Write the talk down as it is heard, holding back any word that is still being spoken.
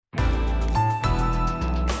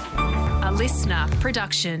a listener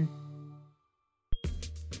production.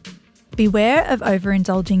 Beware of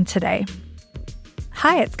overindulging today.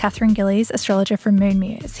 Hi, it's Catherine Gillies, astrologer from Moon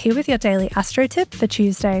Muse, here with your daily astro tip for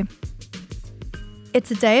Tuesday. It's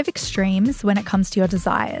a day of extremes when it comes to your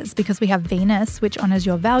desires because we have Venus, which honours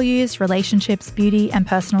your values, relationships, beauty and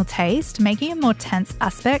personal taste, making a more tense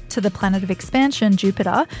aspect to the planet of expansion,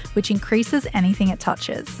 Jupiter, which increases anything it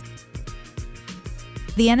touches.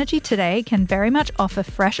 The energy today can very much offer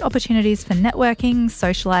fresh opportunities for networking,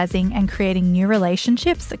 socialising and creating new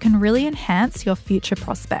relationships that can really enhance your future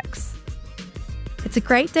prospects. It's a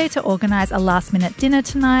great day to organise a last-minute dinner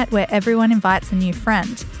tonight where everyone invites a new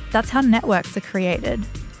friend. That's how networks are created.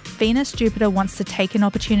 Venus-Jupiter wants to take an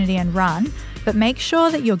opportunity and run, but make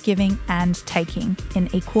sure that you're giving and taking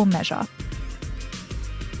in equal measure.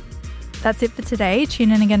 That's it for today.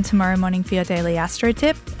 Tune in again tomorrow morning for your daily astro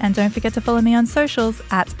tip, and don't forget to follow me on socials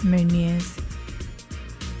 @Moon Muse.